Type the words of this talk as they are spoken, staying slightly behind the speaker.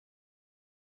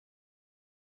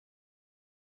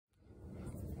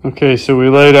Okay, so we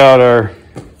laid out our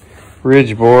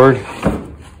ridge board,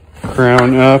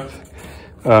 crown up.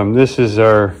 This is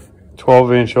our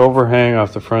 12-inch overhang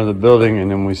off the front of the building, and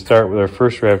then we start with our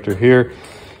first rafter here,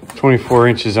 24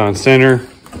 inches on center,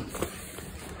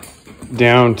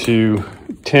 down to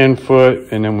 10 foot,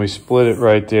 and then we split it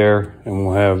right there, and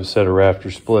we'll have a set of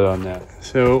rafters split on that.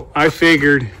 So I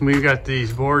figured we've got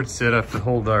these boards set up to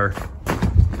hold our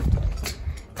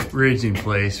ridge in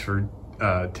place for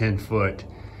 10 foot.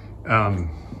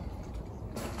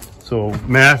 So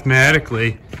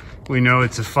mathematically, we know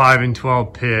it's a 5 and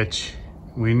 12 pitch.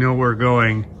 We know we're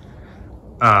going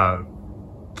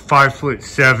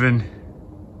 5'7"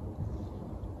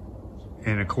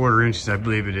 and a quarter inches, I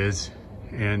believe it is.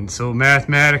 And so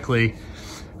mathematically,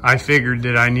 I figured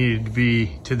that I needed to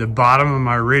be to the bottom of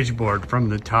my ridge board from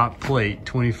the top plate,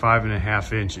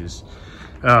 25.5 inches.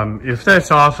 If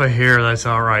that's off a hair, that's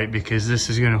all right, because this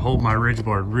is gonna hold my ridge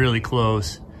board really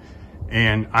close,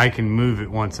 and I can move it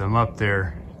once I'm up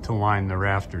there to line the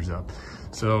rafters up.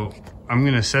 So I'm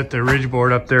gonna set the ridge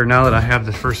board up there now that I have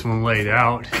the first one laid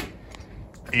out,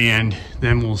 and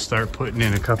then we'll start putting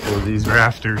in a couple of these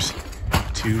rafters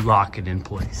to lock it in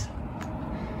place.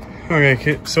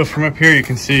 Okay, so from up here you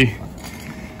can see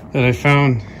that I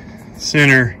found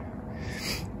center,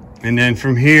 and then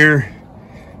from here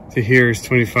to here is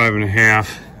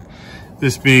 25.5.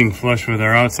 This being flush with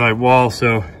our outside wall,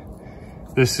 so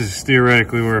this is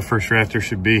theoretically where our first rafter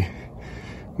should be.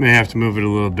 May have to move it a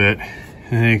little bit.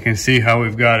 And then you can see how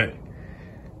we've got it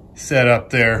set up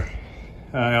there.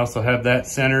 I also have that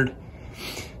centered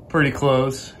pretty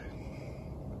close.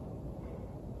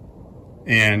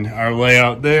 And our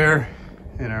layout there,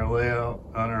 and our layout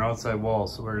on our outside wall.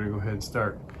 So we're gonna go ahead and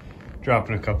start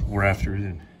dropping a couple rafters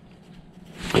in.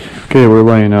 Okay, we're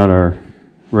laying out our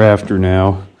rafter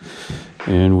now,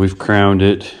 and we've crowned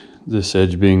it, this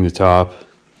edge being the top.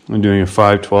 I'm doing a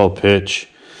 5/12 pitch.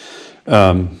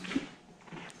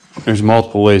 There's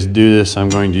multiple ways to do this. I'm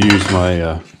going to use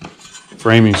my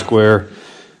framing square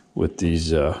with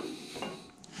these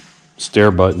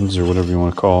stair buttons, or whatever you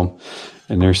want to call them,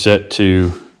 and they're set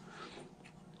to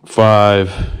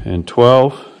 5 and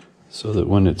 12, so that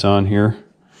when it's on here,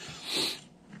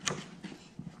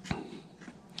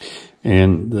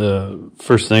 and the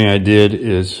first thing I did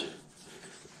is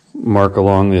mark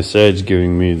along this edge,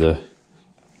 giving me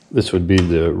this would be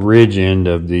the ridge end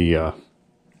of the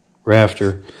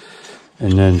rafter,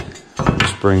 and then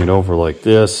just bring it over like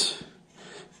this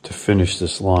to finish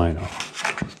this line off.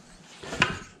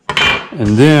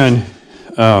 And then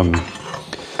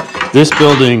this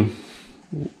building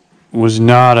was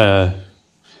not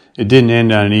it didn't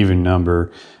end on an even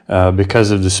number because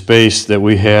of the space that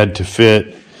we had to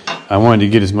fit. I wanted to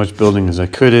get as much building as I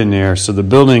could in there. So the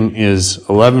building is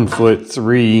 11 foot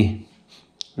 3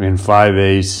 and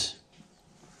 5/8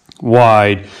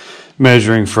 wide,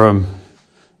 measuring from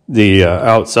the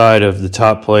outside of the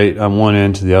top plate on one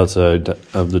end to the outside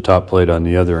of the top plate on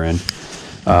the other end.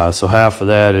 So half of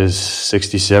that is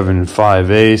 67 and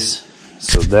 5/8.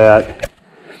 So that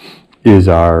is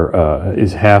our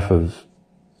is half of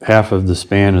the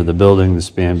span of the building, the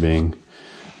span being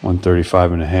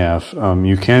 135.5.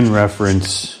 You can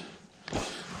reference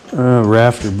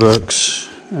rafter books.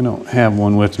 I don't have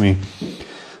one with me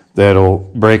that'll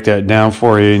break that down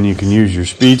for you, and you can use your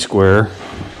speed square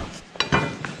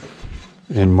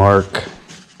and mark.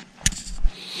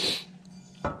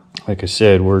 Like I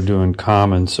said, we're doing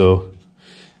common, so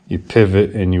you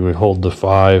pivot and you would hold the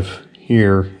 5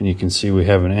 here, and you can see we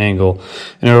have an angle,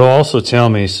 and it'll also tell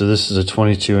me, so this is a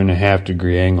 22.5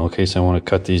 degree angle in case I want to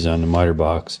cut these on the miter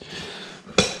box.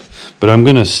 But I'm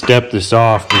going to step this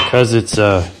off because it's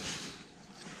an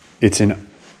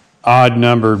odd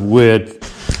numbered width.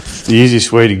 The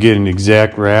easiest way to get an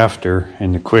exact rafter,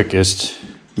 and the quickest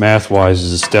math-wise,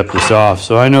 is to step this off.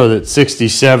 So I know that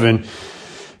 67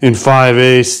 and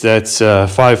 5/8, that's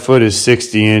 5 foot is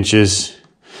 60 inches.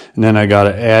 And then I got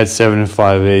to add 7 and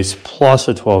 5/8 plus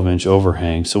a 12-inch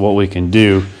overhang. So what we can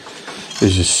do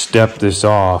is just step this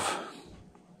off.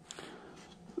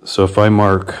 So if I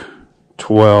mark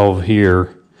 12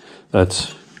 here,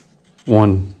 that's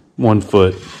one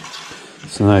foot.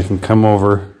 So then I can come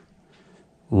over,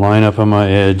 line up on my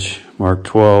edge, mark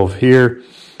 12 here,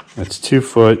 that's 2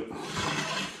 foot.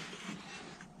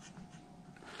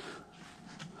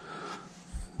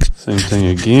 Same thing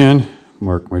again,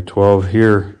 mark my 12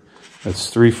 here, that's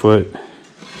 3 foot.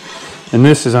 And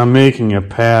this is, I'm making a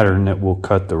pattern that will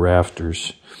cut the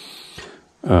rafters.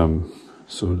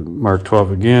 So mark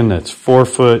 12 again, that's 4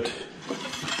 foot.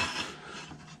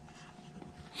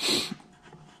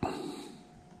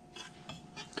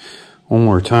 One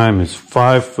more time is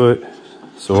 5 foot.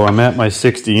 So I'm at my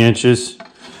 60 inches.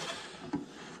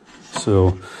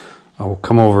 So I will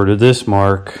come over to this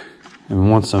mark, and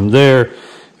once I'm there,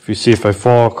 if you see if I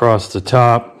fall across the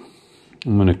top,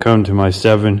 I'm going to come to my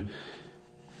 7,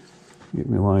 get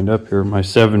me lined up here, my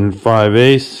 7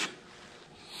 5/8,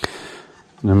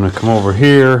 and I'm going to come over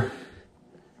here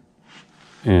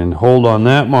and hold on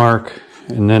that mark,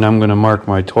 and then I'm going to mark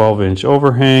my 12-inch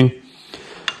overhang.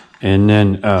 And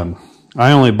then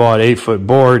I only bought 8-foot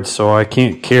boards, so I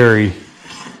can't carry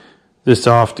this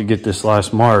off to get this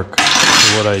last mark.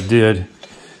 So what I did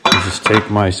is just take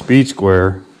my speed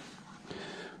square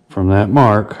from that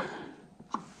mark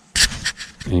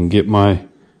and get my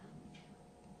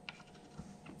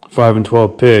 5 and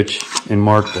 12 pitch and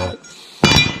mark that.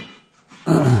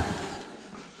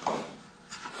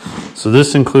 So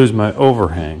this includes my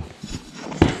overhang.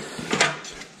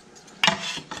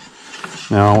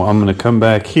 Now I'm going to come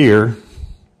back here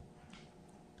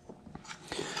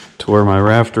to where my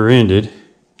rafter ended,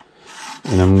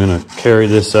 and I'm going to carry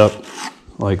this up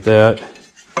like that.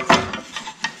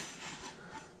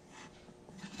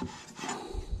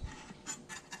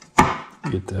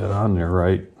 Get that on there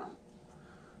right.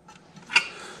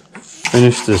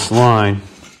 Finish this line.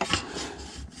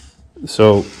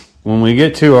 So when we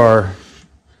get to our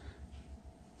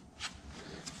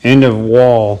end of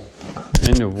wall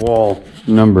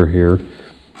number here,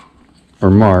 or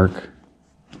mark,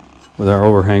 with our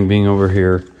overhang being over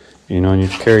here, and you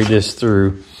carry this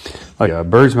through like a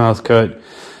bird's mouth cut.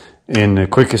 And the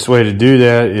quickest way to do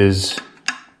that is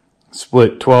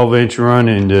split 12-inch run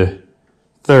into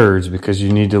thirds, because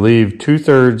you need to leave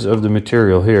 2/3 of the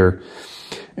material here.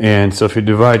 And so if you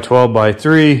divide 12 by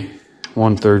 3,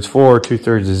 1/3 is 4,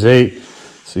 2/3 is 8.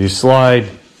 So you slide,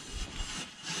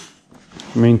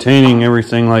 maintaining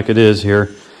everything like it is here,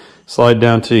 slide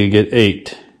down till you get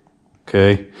 8.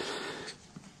 Okay,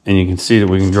 and you can see that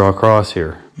we can draw across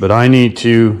here. But I need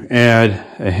to add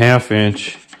a 1/2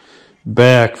 inch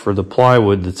back for the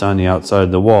plywood that's on the outside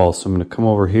of the wall. So I'm going to come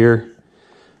over here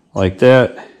like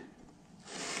that.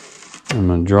 I'm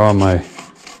going to draw my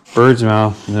bird's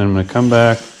mouth, and then I'm going to come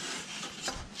back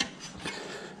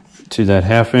to that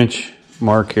 1/2 inch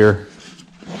mark here,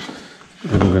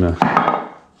 and I'm going to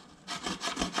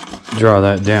draw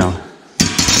that down.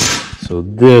 So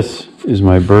this is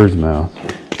my bird's mouth,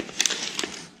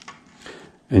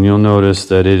 and you'll notice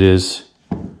that it is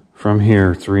from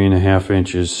here 3.5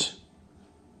 inches,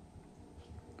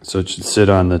 so it should sit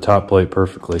on the top plate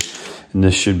perfectly, and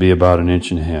this should be about 1.5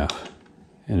 inches,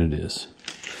 and it is.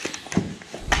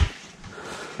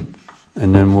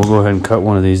 And then we'll go ahead and cut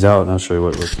one of these out, and I'll show you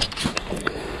what it looks like.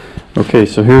 Okay,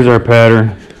 so here's our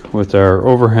pattern with our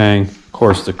overhang. Of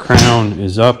course, the crown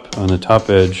is up on the top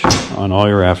edge on all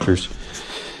your rafters.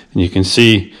 And you can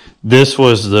see this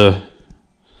was the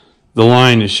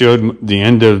line that showed the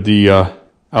end of the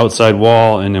outside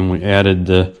wall, and then we added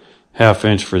the 1/2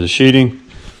 inch for the sheeting.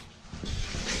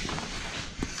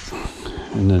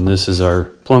 And then this is our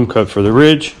plumb cut for the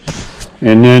ridge.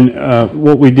 And then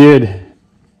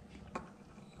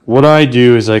what I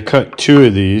do is I cut 2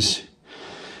 of these,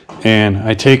 and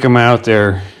I take them out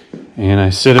there and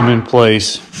I sit them in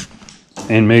place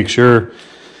and make sure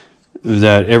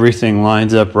that everything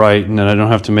lines up right and that I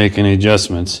don't have to make any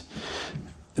adjustments.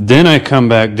 Then I come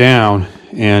back down,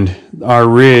 and our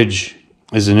ridge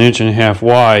is 1.5 inches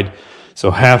wide,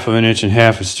 so 1/2 inch and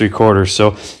 1/2 is 3/4.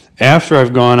 So after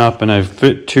I've gone up and I've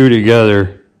fit 2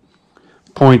 together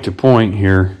point to point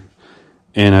here,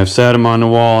 and I've sat them on the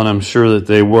wall and I'm sure that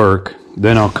they work,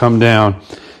 then I'll come down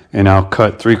and I'll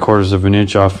cut 3/4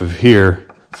 inch off of here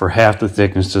for 1/2 the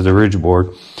thickness of the ridge board,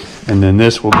 and then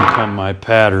this will become my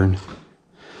pattern,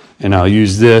 and I'll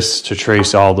use this to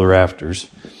trace all the rafters,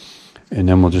 and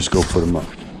then we'll just go put them up.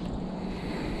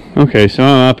 Okay, so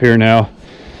I'm up here now.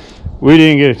 We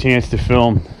didn't get a chance to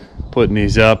film putting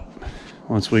these up.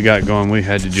 Once we got going, we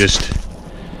had to just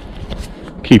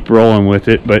keep rolling with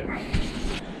it, but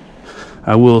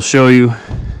I will show you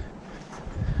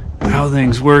how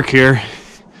things work here.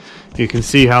 You can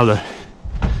see how the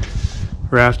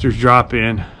rafters drop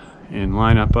in and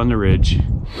line up on the ridge.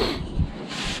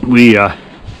 We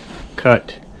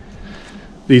cut,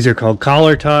 these are called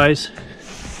collar ties,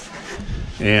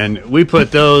 and we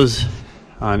put those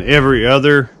on every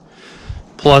other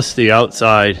plus the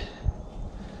outside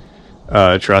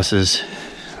trusses.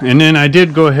 And then I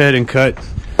did go ahead and cut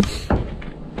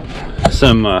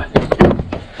some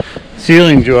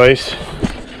ceiling joists,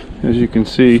 as you can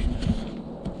see,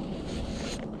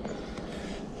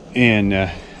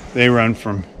 and they run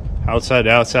from outside to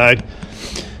outside.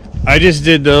 I just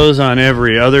did those on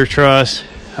every other truss.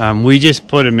 We just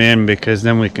put them in because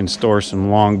then we can store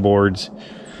some long boards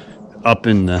up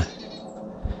in the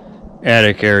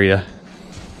attic area.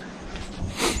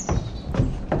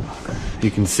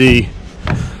 You can see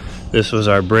this was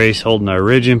our brace holding our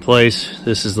ridge in place.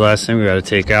 This is the last thing we got to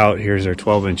take out. Here's our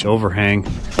 12-inch overhang.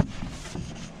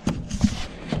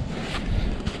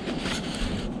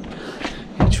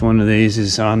 Each one of these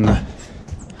is on the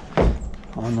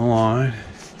line.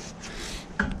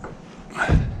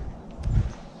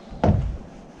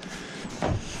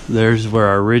 There's where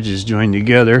our ridges join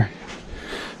together.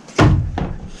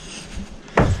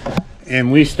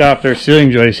 And we stopped our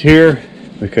ceiling joist here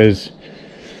because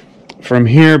from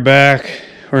here back,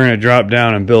 we're going to drop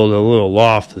down and build a little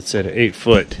loft that's at 8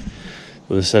 foot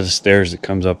with a set of stairs that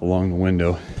comes up along the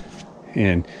window.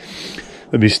 And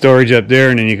there'll be storage up there,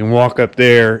 and then you can walk up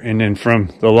there, and then from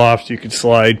the loft you could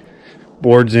slide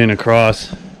boards in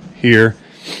across here.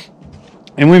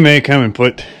 And we may come and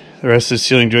put the rest of the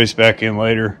ceiling joist back in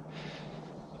later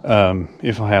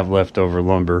if I have leftover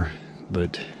lumber.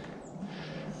 But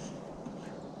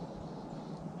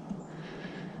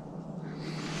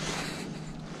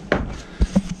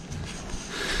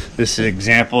this is an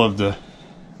example of the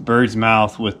bird's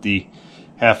mouth with the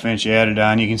 1/2 inch added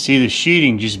on. You can see the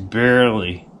sheeting just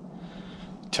barely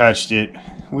touched it.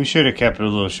 We should have kept it a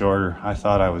little shorter. I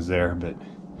thought I was there, but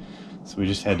so we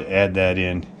just had to add that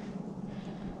in.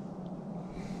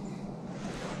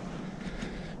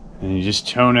 And you just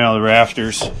toenail the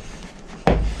rafters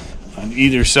on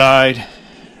either side,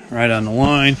 right on the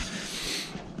line.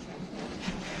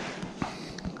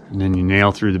 And then you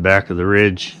nail through the back of the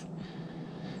ridge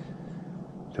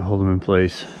to hold them in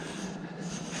place.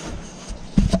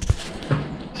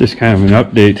 Just kind of an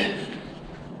update.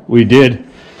 We did,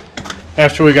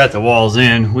 after we got the walls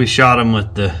in, we shot them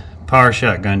with the power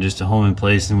shotgun just to hold them in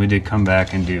place, and we did come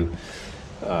back and do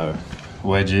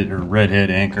wedge it or redhead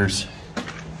anchors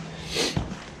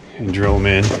and drill them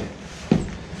in.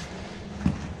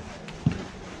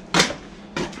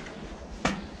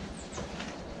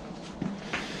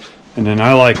 And then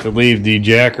I like to leave the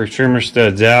jack or trimmer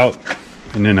studs out,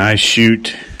 and then I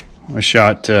shot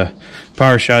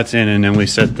power shots in, and then we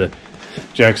set the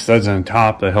jack studs on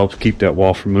top. That helps keep that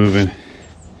wall from moving.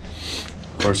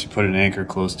 Of course, you put an anchor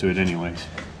close to it anyways.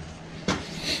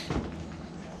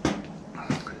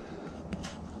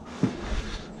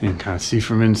 You can kind of see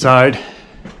from inside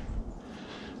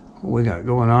what we got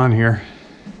going on here.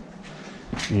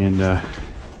 And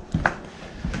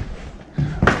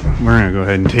we're gonna go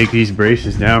ahead and take these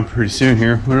braces down pretty soon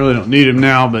here. We really don't need them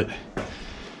now, but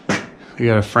we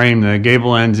gotta frame the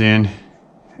gable ends in,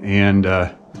 and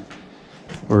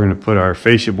we're gonna put our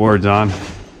fascia boards on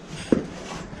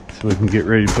so we can get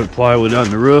ready to put plywood on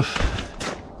the roof.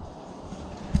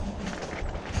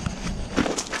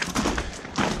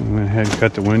 So we went ahead and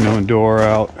cut the window and door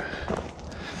out,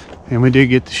 and we did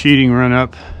get the sheeting run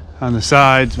up on the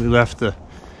sides. We left the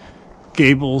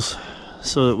gables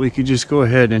so that we could just go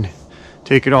ahead and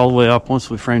take it all the way up once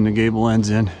we frame the gable ends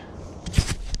in.